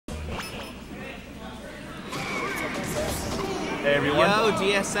Hey everyone. Yo,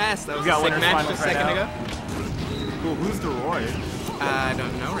 DSS. That was a sick match just a second ago. Cool. Who's the Roy? I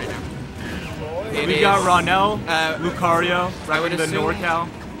don't know right now. We got Ronell, Lucario, repping the NorCal.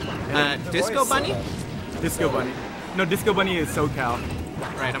 DisqoBunny? DisqoBunny. No, DisqoBunny is SoCal.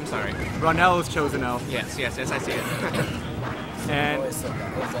 Right, I'm sorry. Ronell is ChosenL. Yes, I see it. And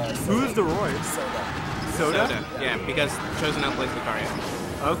who's the Roy? Soda? Yeah, because ChosenL plays Lucario.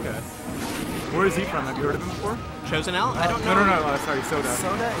 Okay. Where is he from? Have you heard of him before? ChosenL? I don't know. No, sorry, Soda.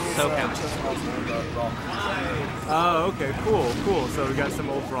 Soda is SoCal. Oh, okay, cool. So we got some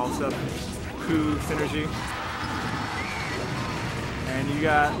old Brawl stuff. Coup, Synergy. And you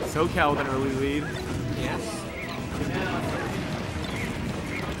got SoCal with an early lead. Yes.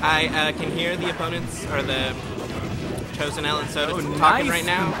 I can hear the opponents, or the ChosenL and Soda talking right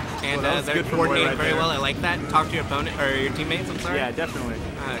now, and they're coordinating very well. I like that. Talk to your opponent, or your teammates, I'm sorry. Yeah, definitely.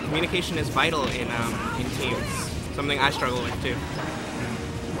 Communication is vital in teams. Something I struggle with too.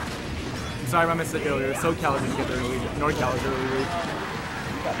 Sorry if I missed it earlier. SoCal didn't get the early lead. NorCal is early lead.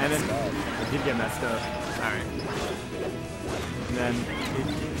 And then it did get messed up. Alright. And then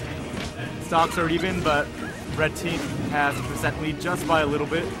stocks are even, but red team has a percent lead just by a little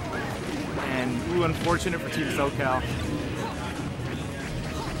bit. And ooh, unfortunate for Team SoCal.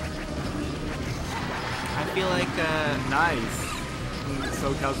 I feel like nice.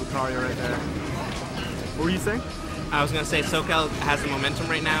 SoCal's Lucario right there. What were you saying? I was gonna say SoCal has the momentum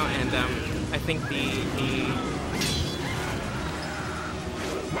right now, and I think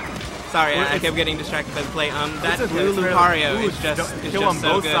Sorry, I kept getting distracted by the play. That blue Lucario is just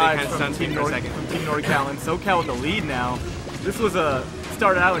so good. It kind of stuns me for a second. From Team NorCal, and SoCal with the lead now. This was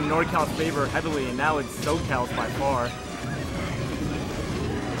started out in NorCal's favor heavily, and now it's SoCal's by far.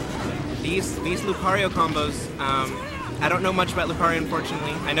 These Lucario combos, I don't know much about Lucario,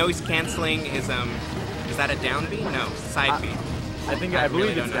 unfortunately. I know he's canceling his is that a down B? No, side B. I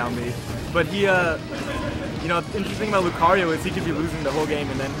believe it's down B. But he, you know, the interesting thing about Lucario is he could be losing the whole game,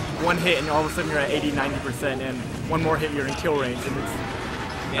 and then one hit, and all of a sudden you're at 80-90%, and one more hit, you're in kill range. And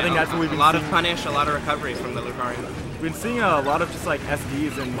I think that's what we've been seeing. A lot of punish, a lot of recovery from the Lucario. We've been seeing a lot of just like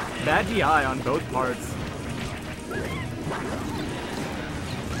SDs and bad DI on both parts.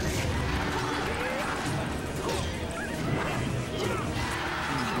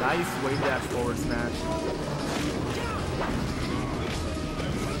 Nice wave dash forward smash.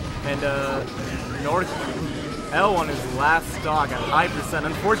 And NorCal on his last stock at high percent.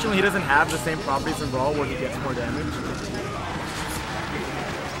 Unfortunately, he doesn't have the same properties in Brawl where he gets more damage.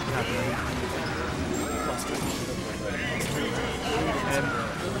 And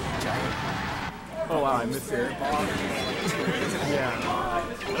oh wow, I missed it. Yeah.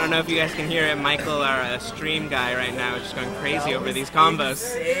 I don't know if you guys can hear it. Michael, our stream guy right now, is just going crazy over these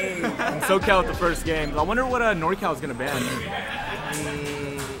combos. And SoCal at the first game. I wonder what NorCal is going to ban.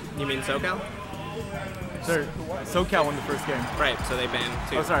 You mean SoCal? Sir, SoCal won the first game. Right, so they banned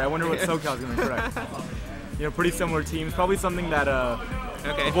two. Oh, sorry. I wonder what SoCal is going to correct. You know, pretty similar teams. Probably something that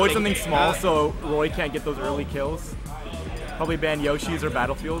avoid something small so Roy can't get those early kills. Probably ban Yoshi's or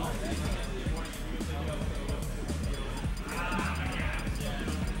Battlefield.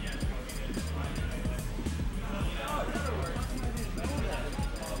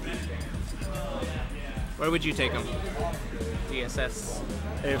 Where would you take him? DSS.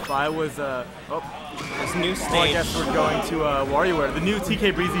 If I was, this new stage. I guess we're going to WarioWare. The new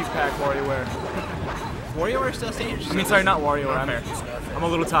TK Breezy's pack WarioWare. WarioWare still stage? I mean, sorry, not WarioWare. I'm a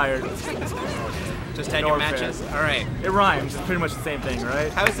little tired. Just had your matches? Alright. It rhymes. It's pretty much the same thing,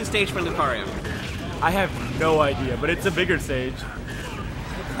 right? How is the stage for Lucario? I have no idea, but it's a bigger stage.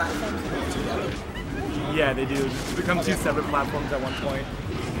 Yeah, they do. It's become two separate platforms at one point.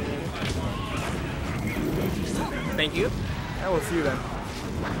 Thank you. Yeah, we'll see you then.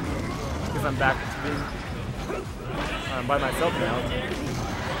 Because I'm back to being by myself now.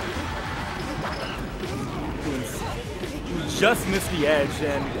 We just missed the edge,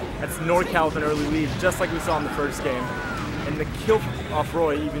 and that's NorCal with an early lead, just like we saw in the first game. And the kill off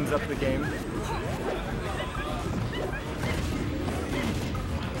Roy evens up the game.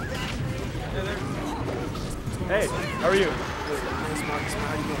 Hey, how are you?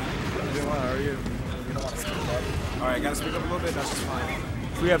 How you doing? I'm doing well, how are you? You don't want to speak up? Alright, gotta speak up a little bit, that's just fine.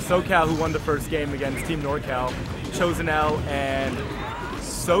 So we have SoCal who won the first game against Team NorCal, ChosenL and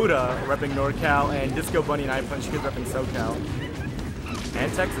Soda repping NorCal, and DisqoBunny and iPunchKidsz repping SoCal.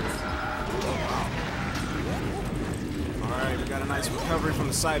 And Texas. Alright, we got a nice recovery from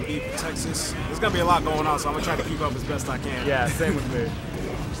the side B for Texas. There's gonna be a lot going on, so I'm gonna try to keep up as best I can. Yeah, same with me.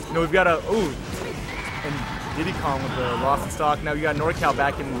 You know, we've got and Diddy Kong with the loss of stock. Now we got NorCal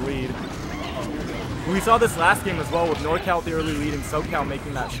back in the lead. We saw this last game as well with NorCal with the early lead and SoCal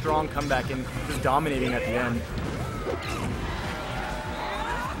making that strong comeback and just dominating at the end.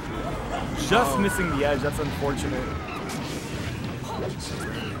 Just missing the edge, that's unfortunate.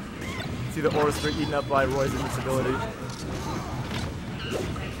 See the Aura Spirit eaten up by Roy's invincibility.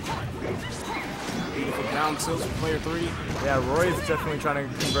 Beautiful down tilts from player 3. Yeah, Roy is definitely trying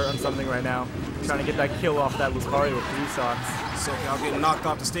to convert on something right now. Trying to get that kill off that Lucario with 3 stocks. SoCal getting knocked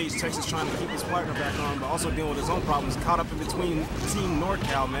off the stage. Texas trying to keep his partner back on, but also dealing with his own problems. Caught up in between Team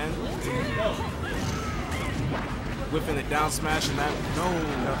NorCal, man. Whipping it down smash and that. No.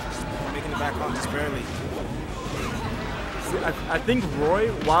 Making it back on just barely. I think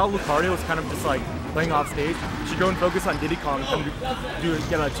Roy, while Lucario was kind of just like playing off stage, should go and focus on Diddy Kong and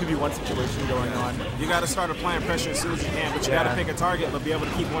get a 2v1 situation going on. You got to start applying pressure as soon as you can, but you got to pick a target but be able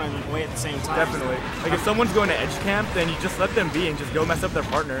to keep one away at the same time. Definitely. Like if someone's going to edge camp, then you just let them be and just go mess up their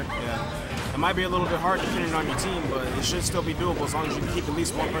partner. Yeah. It might be a little bit hard depending on your team, but it should still be doable as long as you can keep at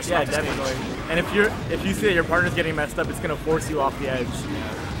least one person off the stage. Yeah, definitely. And if you see that your partner's getting messed up, it's going to force you off the edge.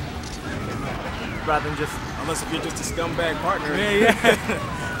 Rather than just... Unless if you're just a scumbag partner. Yeah.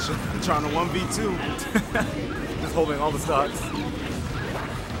 Trying to 1v2. Just holding all the stocks.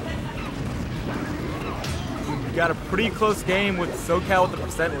 We got a pretty close game with SoCal with the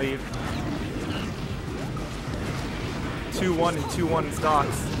percent lead. 2-1 and 2-1 in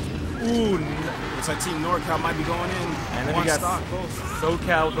stocks. Ooh. Looks like Team NorCal might be going in. And then we got stock, both.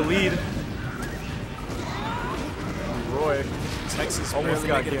 SoCal with the lead. Roy. Texas almost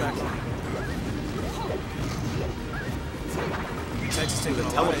got him. Texas taking a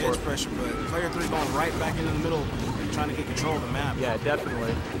lot of edge pressure, but player 3 going right back into the middle, trying to get control of the map. Yeah,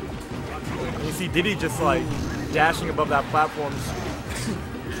 definitely. And you see Diddy just like dashing above that platform,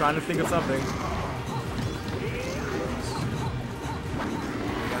 trying to think of something.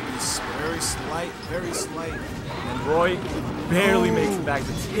 We got these very slight. And Roy barely makes it back.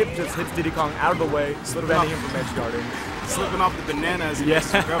 The tip just hits Diddy Kong out of the way, preventing him from edge guarding. Slipping off the banana as he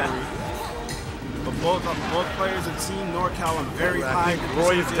makes recovery. But both players of Team NorCal are very high.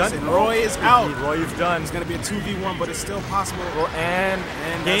 Roy is done. And Roy is out. Roy is done. It's going to be a 2v1, but it's still possible. And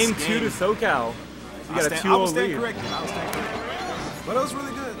game 2 to SoCal. You got a 2-0 lead. I was staying corrected. But it was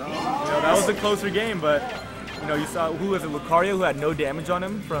really good. That was a closer game, but you saw who was it? Lucario, who had no damage on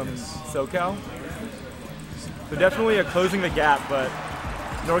him from SoCal. So definitely a closing the gap, but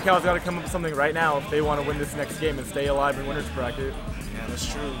NorCal's got to come up with something right now if they want to win this next game and stay alive in winner's bracket. Yeah, that's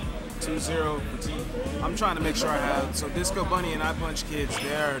true. 2-0 for Team. I'm trying to make sure I have. So DisqoBunny and iPunchKidsz,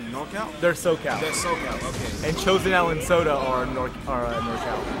 they're NorCal? They're SoCal. They're SoCal, okay. And ChosenL and Soda are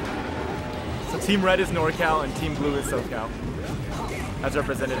NorCal. So Team Red is NorCal and Team Blue is SoCal. As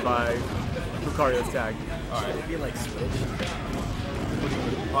represented by Lucario's tag. Alright. It'd be like switch.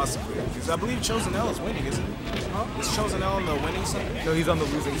 Possibly. Because I believe ChosenL is winning, isn't it? Huh? Is ChosenL on the winning side? No, he's on the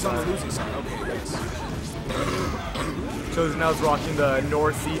losing side. He's on the losing side, okay, yes. ChosenL's rocking the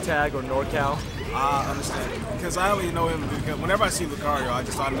Nor-C tag or NorCal. Understand. Because I only know him because whenever I see Lucario, I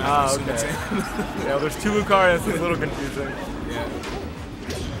just automatically assume it's him. Yeah, there's 2 Lucarios, it's a little confusing. Yeah.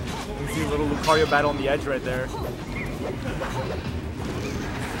 You can see a little Lucario battle on the edge right there.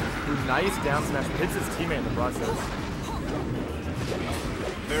 Ooh, nice down smash. Hits his teammate in the process.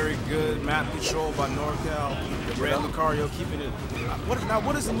 Very good map control by NorCal. The red Lucario keeping it.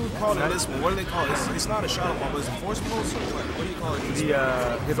 What is the move called in this one? What do they call it? It's not a shadow ball, but it's a force pulse? What do you call it?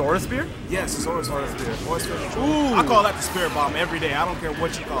 His Aura Spear? Yes, his Aura Spear. Ooh. I call that the Spirit Bomb every day. I don't care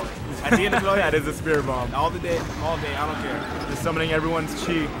what you call it. At the end of the day, that is a Spirit Bomb. All day, I don't care. Just summoning everyone's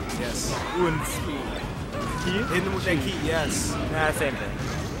chi. Yes. Ooh, and ki? Hitting them with that ki, yes. Nah, same thing.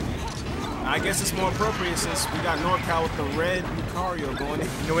 I guess it's more appropriate since we got NorCal with the red Lucario going in.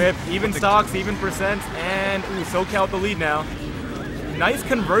 We have even stocks, even percents, and SoCal with the lead now. Nice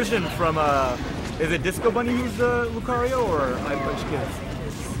conversion from, is it DisqoBunny who's the Lucario or iPunchKidsz?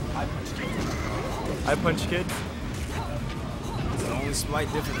 iPunchKidsz. The only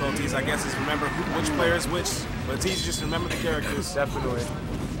slight difficulties, I guess, is remember which player is which, but it's easy just to remember the characters. Definitely.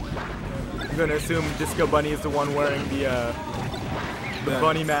 I'm going to assume DisqoBunny is the one wearing the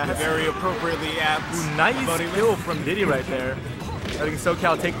bunny mask. Very appropriately apt. Ooh, nice kill from Diddy right there. Letting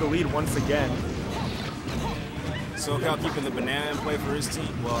SoCal take the lead once again. SoCal keeping the banana in play for his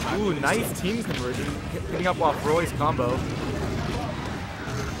team. Well, ooh, nice team conversion. Hitting up off Roy's combo.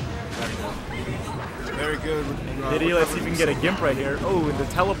 Very good. Diddy, let's see if we can get a gimp right here. Oh, and the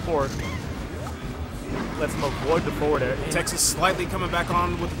teleport lets him avoid the forward air. Texas slightly coming back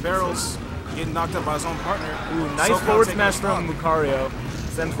on with the barrels. Getting knocked up by his own partner. Ooh, nice forward smash from Lucario.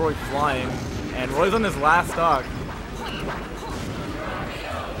 Sends Roy flying. And Roy's on his last stock.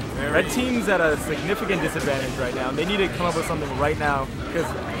 Red team's at a significant disadvantage right now. They need to come up with something right now because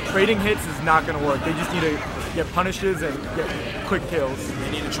trading hits is not going to work. They just need to get punishes and get quick kills.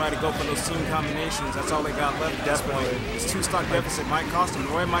 They need to try to go for those team combinations. That's all they got left at this point. This 2-stock deficit might cost them.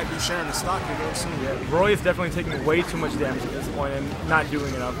 Roy might be sharing the stock here very soon. Yeah, Roy is definitely taking way too much damage at this point and not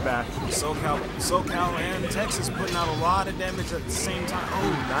doing enough back. SoCal and Texas putting out a lot of damage at the same time.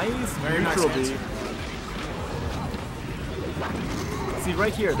 Oh, nice. Very neutral nice B. See,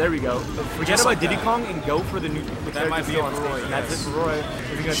 right here, there we go. Forget about Diddy Kong and go for the new that might be it for Roy. That's it for Roy.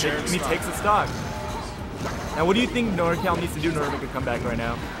 He takes the stock. Now, what do you think NorCal needs to do in order to make a comeback right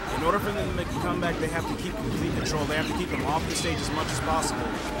now? In order for them to make a comeback, they have to keep complete control. They have to keep them off the stage as much as possible.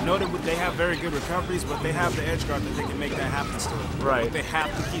 Noted they have very good recoveries, but they have the edge guard that they can make that happen still. Right. But they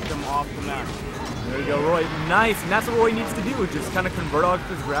have to keep them off the map. There you go, Roy. Nice. And that's what Roy needs to do, is just kind of convert off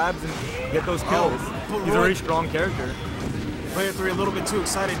his grabs and get those kills. He's a very strong character. Player 3 a little bit too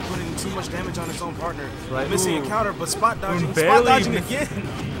excited, putting too much damage on his own partner. Right. Missing a counter, but spot dodging. Spot dodging again.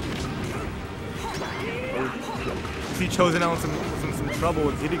 See ChosenL in some trouble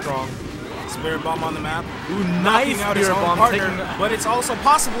with Diddy Kong. Spirit Bomb on the map. Ooh, nice out his Spirit own Bomb. Partner, but it's also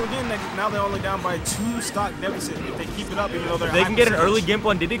possible again that now they're only down by 2-stock deficit. If they keep it up, even though they can get an early gimp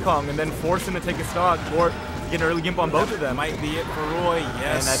on Diddy Kong and then force him to take a stock, or get an early gimp on both of them. Might be it for Roy.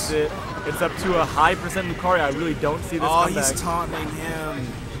 Yes. And that's it. It's up to a high percent Lucario. I really don't see this comeback. He's taunting him.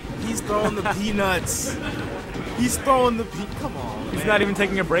 He's throwing the peanuts. He's throwing the come on, He's not even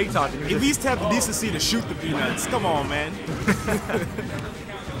taking a break taunting. At least have the decency to shoot the peanuts. Come on, man.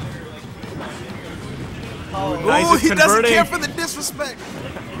 Nice, he doesn't care for the disrespect.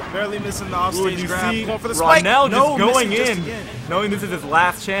 Barely missing the offstage grab. Going for the spike. Ronell no, just going in, again. knowing this is his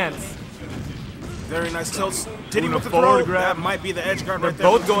last chance. Very nice tilts. Did he with the forward throw? grab. That might be the edge guard They're right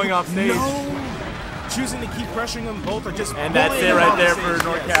there. both going off stage. No. Choosing to keep pressuring them, both are just. And that's it right there for stage.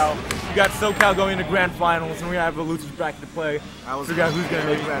 NorCal. Yes. You got SoCal going into grand finals, and we have a losers bracket to play. So we got who's going to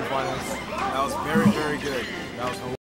make grand finals. That was very, very good. That was